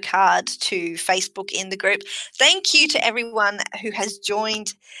bingo card to Facebook in the group. Thank you to everyone who has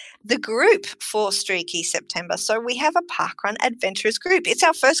joined the group for Streaky September. So we have a Parkrun Adventurers group. It's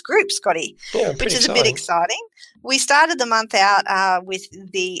our first group, Scotty, which is a bit exciting. We started the month out with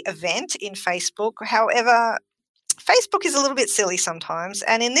the event in Facebook. However, Facebook is a little bit silly sometimes.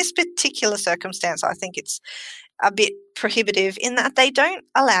 And in this particular circumstance, I think it's a bit prohibitive in that they don't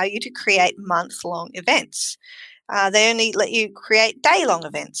allow you to create month-long events. They only let you create day-long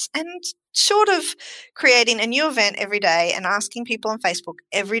events. And short of creating a new event every day and asking people on Facebook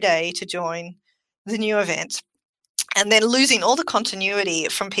every day to join the new event, and then losing all the continuity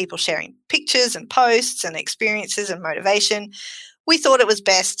from people sharing pictures and posts and experiences and motivation, we thought it was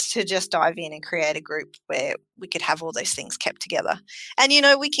best to just dive in and create a group where we could have all those things kept together. And,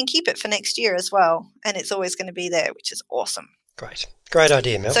 we can keep it for next year as well, and it's always going to be there, which is awesome. Great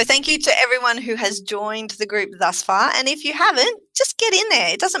idea, Mel. So thank you to everyone who has joined the group thus far. And if you haven't, just get in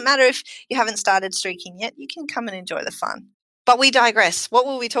there. It doesn't matter if you haven't started streaking yet. You can come and enjoy the fun. But we digress. What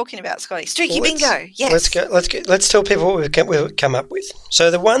were we talking about, Scotty? Streaky Bingo. Yes. Let's tell people what we've come up with.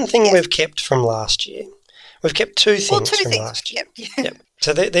 So the one thing we've kept from last year, we've kept two things from last year. Yep.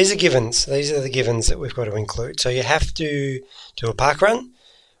 So these are givens. These are the givens that we've got to include. So you have to do a parkrun,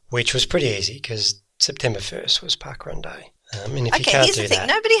 which was pretty easy because September 1st was Parkrun Day. And if you can't here's do the thing. that,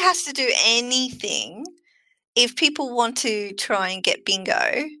 Nobody has to do anything. If people want to try and get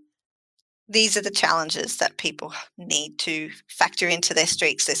bingo, these are the challenges that people need to factor into their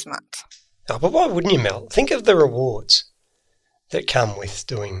streaks this month. Oh, but why wouldn't you, Mel? Think of the rewards that come with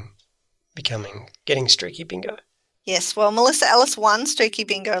getting Streaky Bingo. Yes, well, Melissa Ellis won Streaky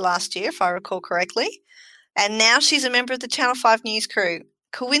Bingo last year, if I recall correctly, and now she's a member of the Channel 5 News crew.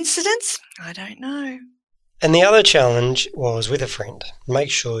 Coincidence? I don't know. And the other challenge was with a friend. Make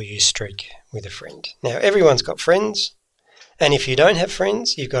sure you streak with a friend. Now, everyone's got friends, and if you don't have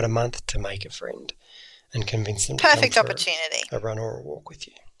friends, you've got a month to make a friend and convince them to come for opportunity. A run or a walk with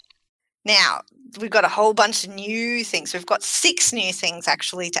you. Now, we've got a whole bunch of new things. We've got 6 new things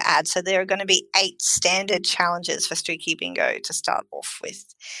actually to add. So there are going to be 8 standard challenges for Streaky Bingo to start off with.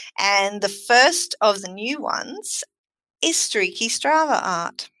 And the first of the new ones is Streaky Strava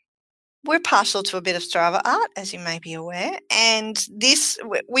art. We're partial to a bit of Strava art, as you may be aware, and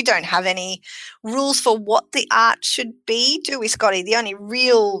we don't have any rules for what the art should be, do we, Scotty? The only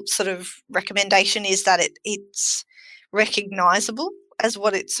real sort of recommendation is that it's recognisable as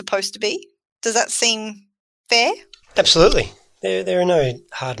what it's supposed to be. Does that seem fair? Absolutely. There are no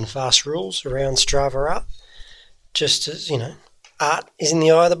hard and fast rules around Strava art, just as, art is in the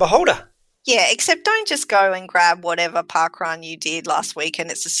eye of the beholder. Yeah, except don't just go and grab whatever parkrun you did last week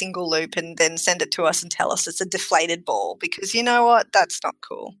and it's a single loop and then send it to us and tell us it's a deflated ball, because you know what? That's not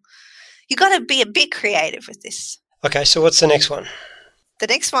cool. You got to be a bit creative with this. Okay, so what's the next one? The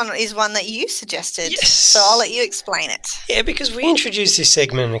next one is one that you suggested. Yes. So I'll let you explain it. Yeah, because we introduced this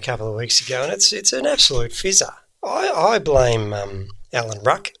segment a couple of weeks ago and it's an absolute fizzer. I blame Alan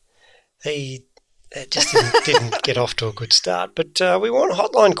Ruck. He just didn't get off to a good start. But we want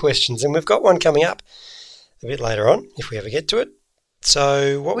hotline questions, and we've got one coming up a bit later on if we ever get to it.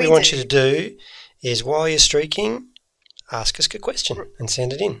 So what we want you to do is, while you're streaking, ask us a question and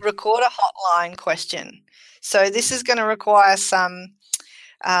send it in. Record a hotline question. So this is going to require some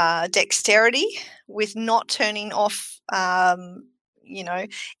dexterity with not turning off,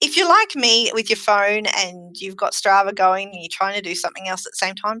 if you're like me with your phone and you've got Strava going and you're trying to do something else at the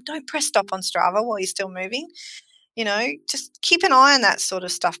same time, don't press stop on Strava while you're still moving. Just keep an eye on that sort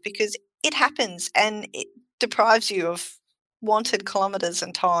of stuff because it happens and it deprives you of wanted kilometres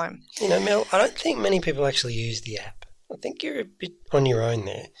and time. Mel, I don't think many people actually use the app. I think you're a bit on your own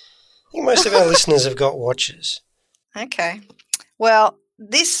there. I think most of our listeners have got watches. Okay. Well,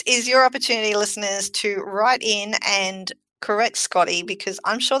 this is your opportunity, listeners, to write in and correct Scotty because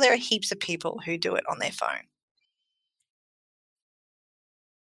I'm sure there are heaps of people who do it on their phone.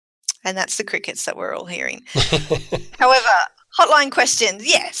 And that's the crickets that we're all hearing. However, hotline questions,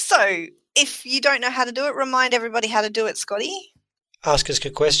 yes. So if you don't know how to do it, remind everybody how to do it, Scotty. Ask us a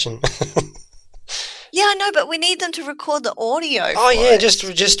question. Yeah, I know, but we need them to record the audio. Oh, yeah,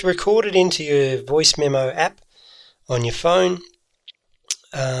 just record it into your voice memo app on your phone.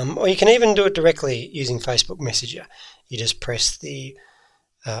 Or you can even do it directly using Facebook Messenger. You just press the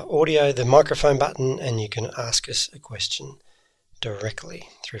audio, the microphone button, and you can ask us a question directly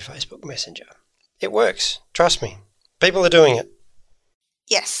through Facebook Messenger. It works. Trust me. People are doing it.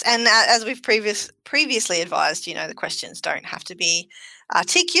 Yes, and as we've previously advised, the questions don't have to be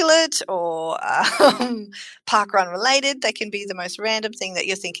articulate or parkrun related. They can be the most random thing that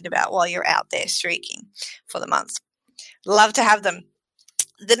you're thinking about while you're out there streaking for the month. Love to have them.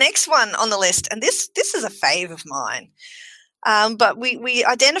 The next one on the list, and this is a fave of mine, but we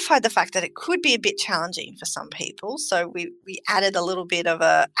identified the fact that it could be a bit challenging for some people, so we added a little bit of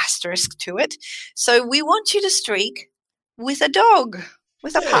a asterisk to it. So we want you to streak with a dog,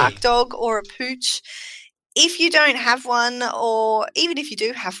 with a park dog or a pooch. If you don't have one, or even if you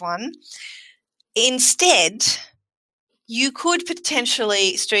do have one, instead you could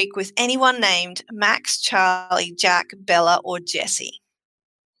potentially streak with anyone named Max, Charlie, Jack, Bella, or Jessie.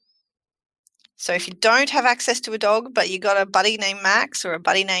 So if you don't have access to a dog, but you got a buddy named Max or a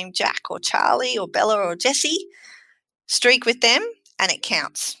buddy named Jack or Charlie or Bella or Jessie, streak with them and it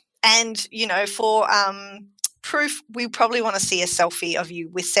counts. And, for proof, we probably want to see a selfie of you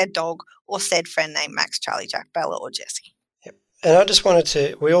with said dog or said friend named Max, Charlie, Jack, Bella or Jessie. Yep. And I just wanted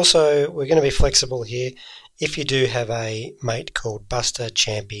to, we're going to be flexible here. If you do have a mate called Buster,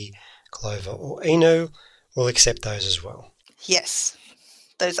 Champy, Clover or Inu, we'll accept those as well. Yes,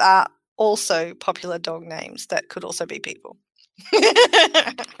 those are also popular dog names that could also be people.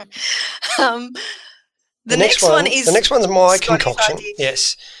 The next one's my concoction.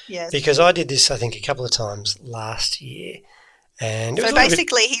 Yes, because I did this I think a couple of times last year, and it was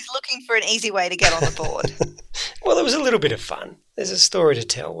basically he's looking for an easy way to get on the board. Well, it was a little bit of fun. There's a story to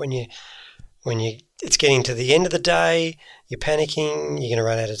tell when it's getting to the end of the day, you're panicking, you're going to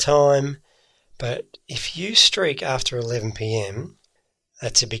run out of time, but if you streak after 11 p.m.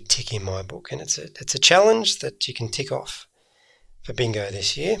 that's a big tick in my book, and it's a challenge that you can tick off for bingo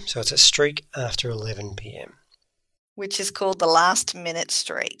this year. So it's a streak after 11 p.m. which is called the last minute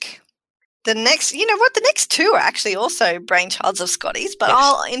streak. The next two are actually also brainchilds of Scotty's, but yes.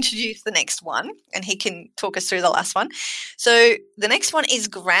 I'll introduce the next one and he can talk us through the last one. So the next one is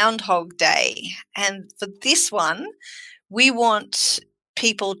Groundhog Day. And for this one, we want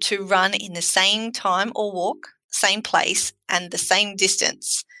people to run in the same time or walk, same place and the same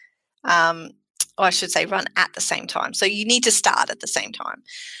distance. I should say run at the same time. So you need to start at the same time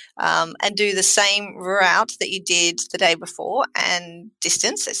and do the same route that you did the day before and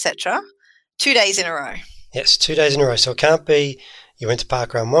distance, etc. 2 days in a row. Yes, 2 days in a row. So it can't be you went to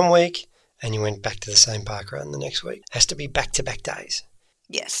parkrun 1 week and you went back to the same parkrun the next week. It has to be back-to-back days.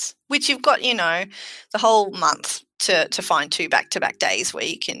 Yes, which you've got, the whole month to find 2 back-to-back days where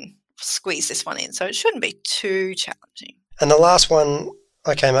you can squeeze this one in. So it shouldn't be too challenging. And the last one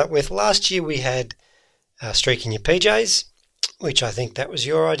I came up with, last year we had Streak in Your PJs, which I think that was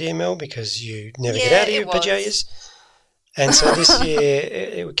your idea, Mel, because you never get out of your PJs. And so this year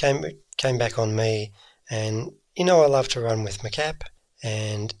it came back on me, and I love to run with my cap,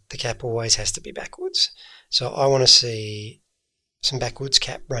 and the cap always has to be backwards. So I want to see some backwards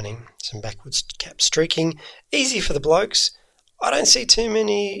cap running, some backwards cap streaking. Easy for the blokes. I don't see too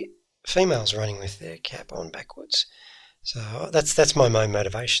many females running with their cap on backwards. So that's my main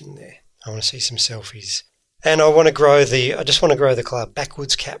motivation there. I want to see some selfies. And I just want to grow the club,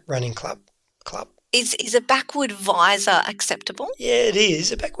 backwards cap running club. Is a backward visor acceptable? Yeah, it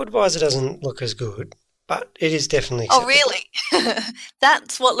is. A backward visor doesn't look as good, but it is definitely acceptable. Oh, really?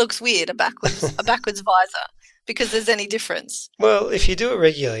 That's what looks weird, a backwards visor, because there's any difference. Well, if you do it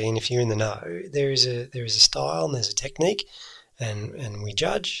regularly and if you're in the know, there is a style and there's a technique, and we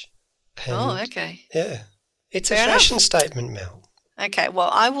judge. And, oh, okay. Yeah. It's Fair a fashion enough. statement, Mel. Okay, well,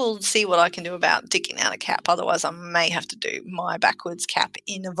 I will see what I can do about digging out a cap. Otherwise, I may have to do my backwards cap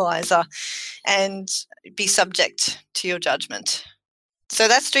in a visor and be subject to your judgment. So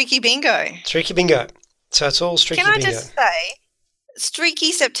that's Streaky Bingo. Streaky Bingo. So it's all Streaky Bingo. Can I just say,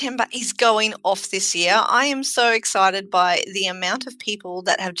 Streaky September is going off this year. I am so excited by the amount of people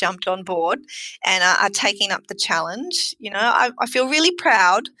that have jumped on board and are taking up the challenge. You know, I feel really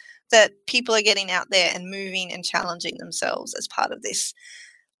proud that people are getting out there and moving and challenging themselves as part of this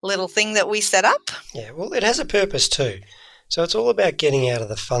little thing that we set up. Yeah, well, it has a purpose too. So it's all about getting out of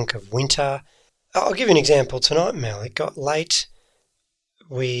the funk of winter. I'll give you an example tonight, Mel. It got late.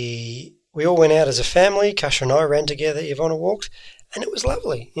 We all went out as a family. Kasha and I ran together. Ivana walked, and it was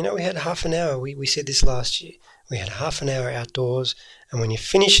lovely. You know, we had half an hour. We said this last year. We had half an hour outdoors, and when you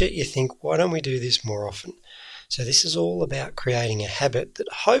finish it, you think, why don't we do this more often? So this is all about creating a habit that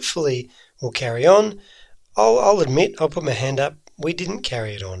hopefully will carry on. I'll admit, I'll put my hand up, we didn't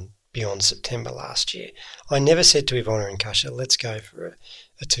carry it on beyond September last year. I never said to Ivana and Kasha, let's go for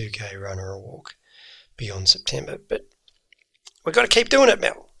a 2K run or a walk beyond September. But we've got to keep doing it,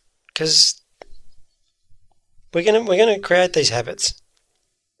 Mel, because we're gonna create these habits.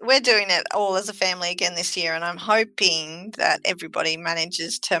 We're doing it all as a family again this year, and I'm hoping that everybody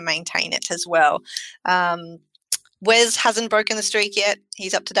manages to maintain it as well. Wes hasn't broken the streak yet.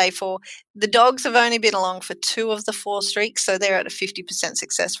 He's up to day 4. The dogs have only been along for 2 of the 4 streaks, so they're at a 50%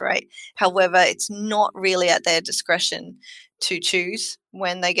 success rate. However, it's not really at their discretion to choose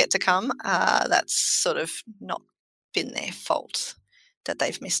when they get to come. That's sort of not been their fault that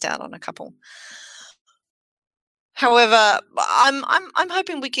they've missed out on a couple. However, I'm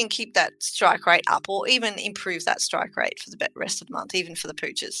hoping we can keep that strike rate up, or even improve that strike rate for the rest of the month, even for the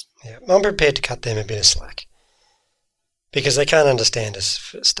pooches. Yeah, I'm prepared to cut them a bit of slack, because they can't understand us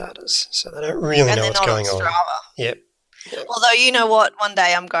for starters, so they don't really know what's going on. Yep. Although, you know what, one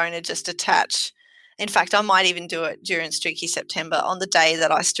day I'm going to just attach, in fact, I might even do it during Streaky September. On the day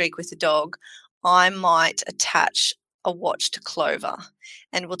that I streak with the dog, I might attach a watch to Clover,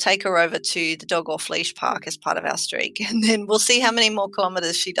 and we'll take her over to the dog off leash park as part of our streak, and then we'll see how many more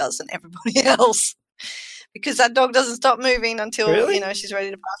kilometres she does than everybody else, because that dog doesn't stop moving until she's ready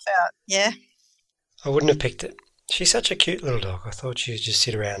to pass out. Yeah. I wouldn't have picked it. She's such a cute little dog. I thought she'd just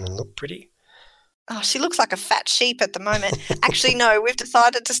sit around and look pretty. Oh, she looks like a fat sheep at the moment. Actually, no, we've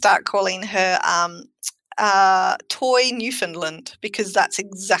decided to start calling her Toy Newfoundland, because that's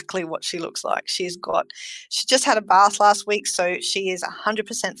exactly what she looks like. She just had a bath last week, so she is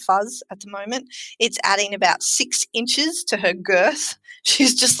 100% fuzz at the moment. It's adding about 6 inches to her girth.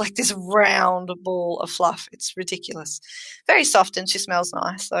 She's just like this round ball of fluff. It's ridiculous. Very soft, and she smells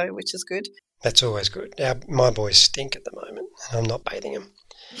nice, though, which is good. That's always good. My boys stink at the moment, and I'm not bathing them.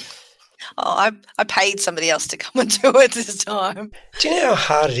 Oh, I paid somebody else to come and do it this time. Do you know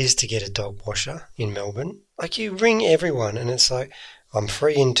how hard it is to get a dog washer in Melbourne? Like, you ring everyone and it's like, I'm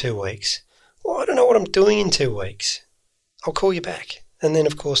free in 2 weeks. Well, I don't know what I'm doing in 2 weeks. I'll call you back. And then,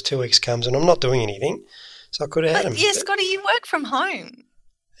 of course, 2 weeks comes and I'm not doing anything, so I could have had them. Yeah, Scotty, you work from home.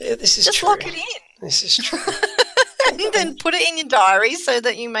 Yeah, this is Just true. lock it in. This is true. And then put it in your diary so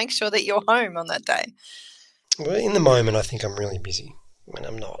that you make sure that you're home on that day. Well, in the moment, I think I'm really busy when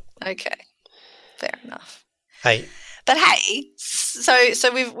I'm not. Okay, fair enough. Hey. But hey,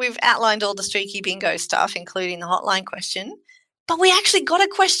 so we've outlined all the Streaky Bingo stuff, including the hotline question. But we actually got a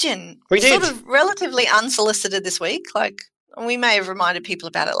question. We did. Sort of relatively unsolicited this week. Like, we may have reminded people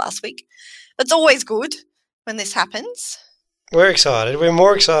about it last week. It's always good when this happens. We're excited. We're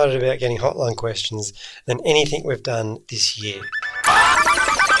more excited about getting hotline questions than anything we've done this year.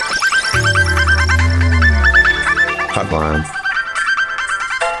 Hotline.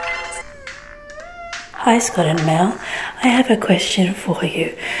 Hi, Scott and Mel. I have a question for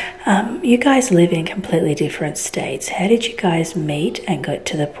you. You guys live in completely different states. How did you guys meet and get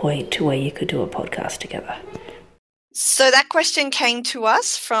to the point to where you could do a podcast together? So that question came to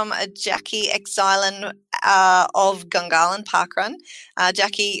us from a Jackie Exilen of Gungahlin Parkrun.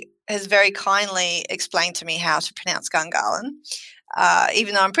 Jackie has very kindly explained to me how to pronounce Gungahlin,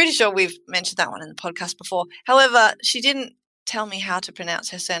 even though I'm pretty sure we've mentioned that one in the podcast before. However, she didn't tell me how to pronounce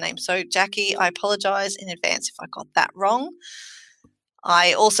her surname. So, Jackie, I apologise in advance if I got that wrong.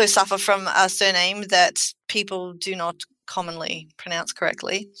 I also suffer from a surname that people do not commonly pronounce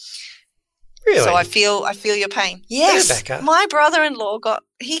correctly. Really? So I feel your pain. Yes, my brother-in-law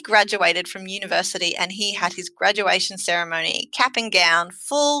he graduated from university, and he had his graduation ceremony, cap and gown,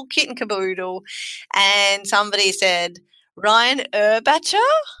 full kit and caboodle, and somebody said, Ryan Erbacher?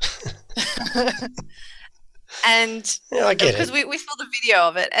 And Yeah, I get it. because we saw the video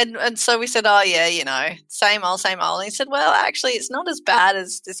of it, and so we said, oh yeah, same old, same old. And he said, well, actually, it's not as bad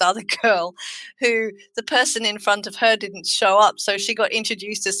as this other girl, who the person in front of her didn't show up, so she got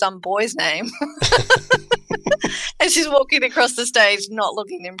introduced as some boy's name, and she's walking across the stage not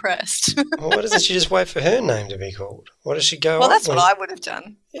looking impressed. Well, why doesn't she just wait for her name to be called? Why does she go? Well, up that's when... what I would have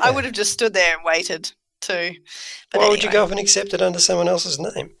done. Yeah. I would have just stood there and waited too. But Why would you anyway. go up and accept it under someone else's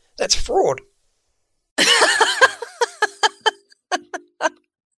name? That's fraud.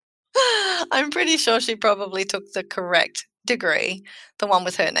 I'm pretty sure she probably took the correct degree, the one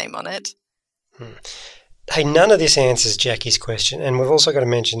with her name on it. Hey, none of this answers Jackie's question, and we've also got to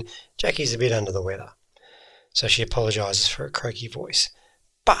mention Jackie's a bit under the weather, so she apologises for her croaky voice.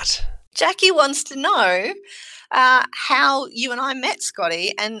 But Jackie wants to know how you and I met,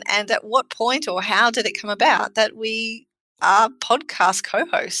 Scotty, and at what point or how did it come about that we are podcast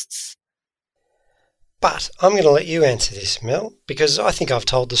co-hosts? But I'm going to let you answer this, Mel, because I think I've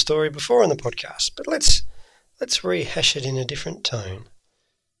told the story before on the podcast, but let's rehash it in a different tone.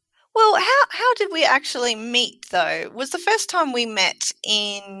 Well, how did we actually meet, though? Was the first time we met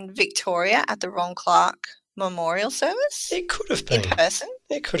in Victoria at the Ron Clark Memorial Service? It could have been. In person?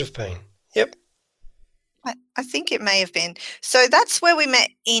 It could have been. Yep. I think it may have been. So that's where we met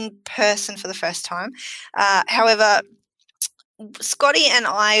in person for the first time. However, Scotty and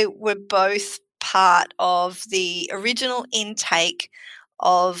I were both part of the original intake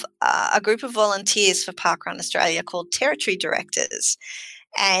of a group of volunteers for Parkrun Australia called Territory Directors.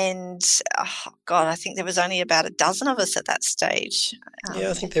 And, I think there was only about a dozen of us at that stage.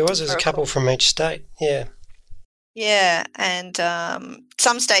 Yeah, I think there was. There's a couple from each state, yeah. Yeah, and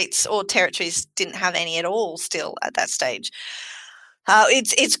some states or territories didn't have any at all still at that stage.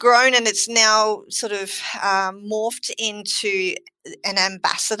 It's grown and it's now sort of morphed into an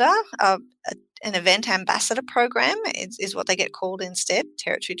ambassador, an event ambassador program is what they get called instead,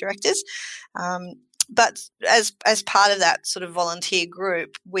 territory directors. But as part of that sort of volunteer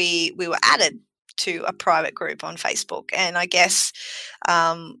group, we were added to a private group on Facebook, and I guess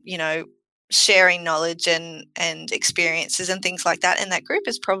sharing knowledge and experiences and things like that in that group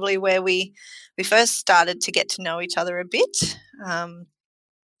is probably where we first started to get to know each other a bit.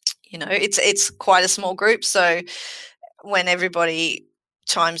 It's quite a small group, so when everybody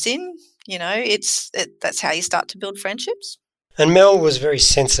chimes in, that's how you start to build friendships. And Mel was very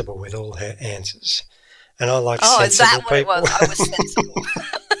sensible with all her answers. And I like sensible people. Oh, is that what people. It was? I was sensible.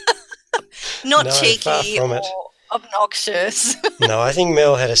 Not cheeky or obnoxious. No, I think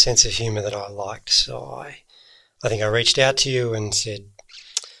Mel had a sense of humour that I liked. So I think I reached out to you and said,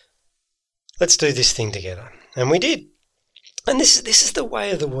 let's do this thing together. And we did. And this is the way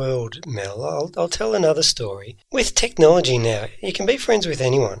of the world, Mel. I'll tell another story. With technology now, you can be friends with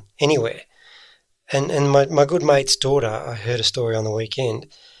anyone, anywhere. And my good mate's daughter, I heard a story on the weekend.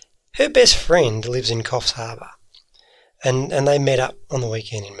 Her best friend lives in Coffs Harbour, and they met up on the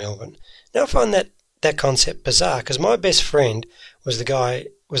weekend in Melbourne. Now I find that concept bizarre because my best friend was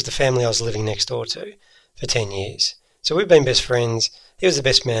the family I was living next door to for 10 years. So we've been best friends. He was the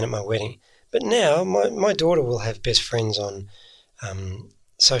best man at my wedding. But now my daughter will have best friends on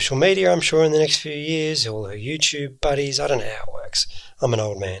social media, I'm sure, in the next few years, all her YouTube buddies. I don't know how it works. I'm an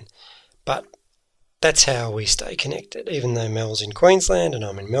old man. But that's how we stay connected. Even though Mel's in Queensland and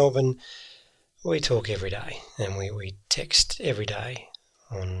I'm in Melbourne, we talk every day and we text every day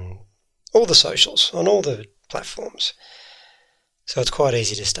on all the socials, on all the platforms. So it's quite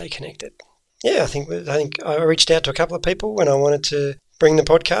easy to stay connected. Yeah, I think I reached out to a couple of people when I wanted to bring a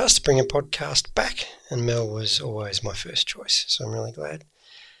podcast back, and Mel was always my first choice. So I'm really glad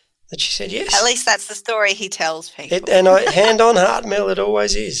that she said yes. At least that's the story he tells people. Hand on heart, Mel, it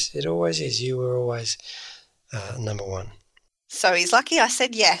always is. It always is. You were always number one. So he's lucky I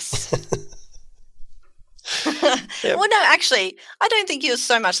said yes. Yep. Well, no, actually, I don't think you're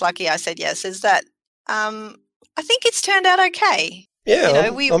so much lucky I said yes. Is that I think it's turned out okay. Yeah,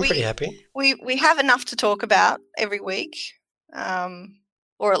 I'm pretty happy. We have enough to talk about every week,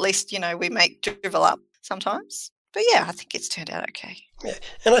 or at least, we make drivel up sometimes. But yeah, I think it's turned out okay. Yeah,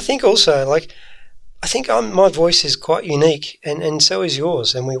 and I think also, my voice is quite unique, and so is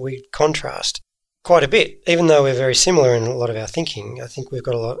yours, and we contrast quite a bit. Even though we're very similar in a lot of our thinking, I think we've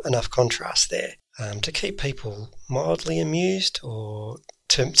got enough contrast there to keep people mildly amused, or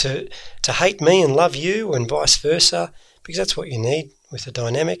to hate me and love you, and vice versa, because that's what you need with a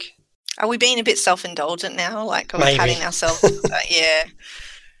dynamic. Are we being a bit self-indulgent now? Like, are we Maybe. patting ourselves? Yeah.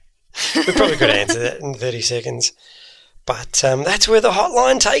 We probably could answer that in 30 seconds. But that's where the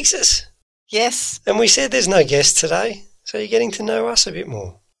hotline takes us. Yes. And we said there's no guest today, so you're getting to know us a bit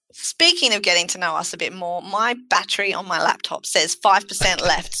more. Speaking of getting to know us a bit more, my battery on my laptop says 5%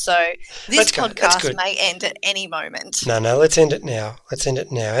 left. So this podcast may end at any moment. No, let's end it now.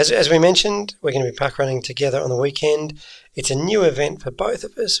 As we mentioned, we're going to be parkrunning together on the weekend. It's a new event for both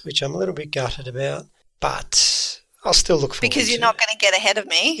of us, which I'm a little bit gutted about, but I'll still look forward to it. Because you're not going to get ahead of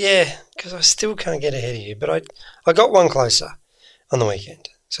me? Yeah, because I still can't get ahead of you. But I got one closer on the weekend,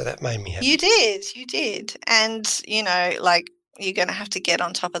 so that made me happy. You did. And, you're going to have to get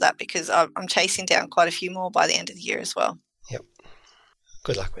on top of that because I'm chasing down quite a few more by the end of the year as well. Yep.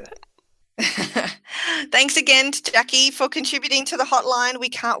 Good luck with that. Thanks again to Jackie for contributing to the hotline. We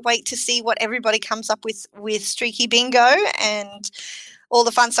can't wait to see what everybody comes up with Streaky Bingo and all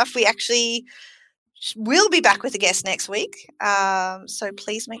the fun stuff. We actually will be back with a guest next week. So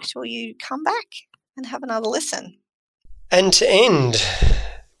please make sure you come back and have another listen. And to end,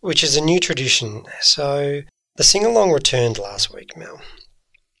 which is a new tradition, so the sing-along returned last week, Mel.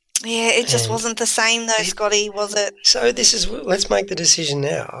 Yeah, it just wasn't the same though, Scotty, was it? So let's make the decision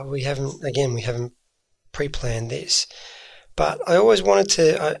now. We haven't pre-planned this, but I always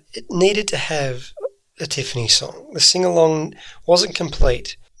it needed to have a Tiffany song. The sing-along wasn't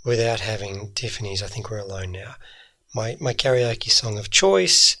complete without having Tiffany's I Think We're Alone Now. My karaoke song of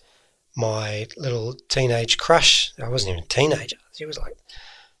choice, my little teenage crush. I wasn't even a teenager. She was like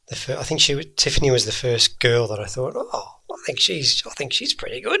Tiffany was the first girl that I thought, I think she's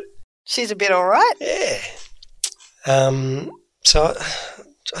pretty good. She's a bit all right. Yeah. So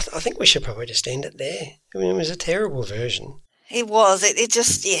I think we should probably just end it there. I mean, it was a terrible version. It was. It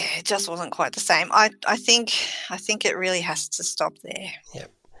just wasn't quite the same. I think it really has to stop there.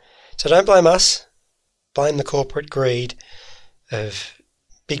 Yep. So don't blame us. Blame the corporate greed of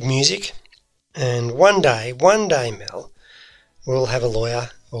big music. And one day, Mel, we'll have a lawyer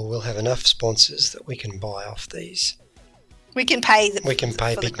or we'll have enough sponsors that we can buy off these. We can pay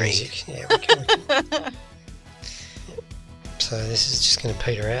big music. Yeah, we can. So this is just going to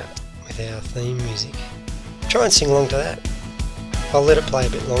peter out with our theme music. Try and sing along to that. I'll let it play a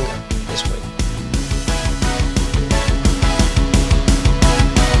bit longer this week.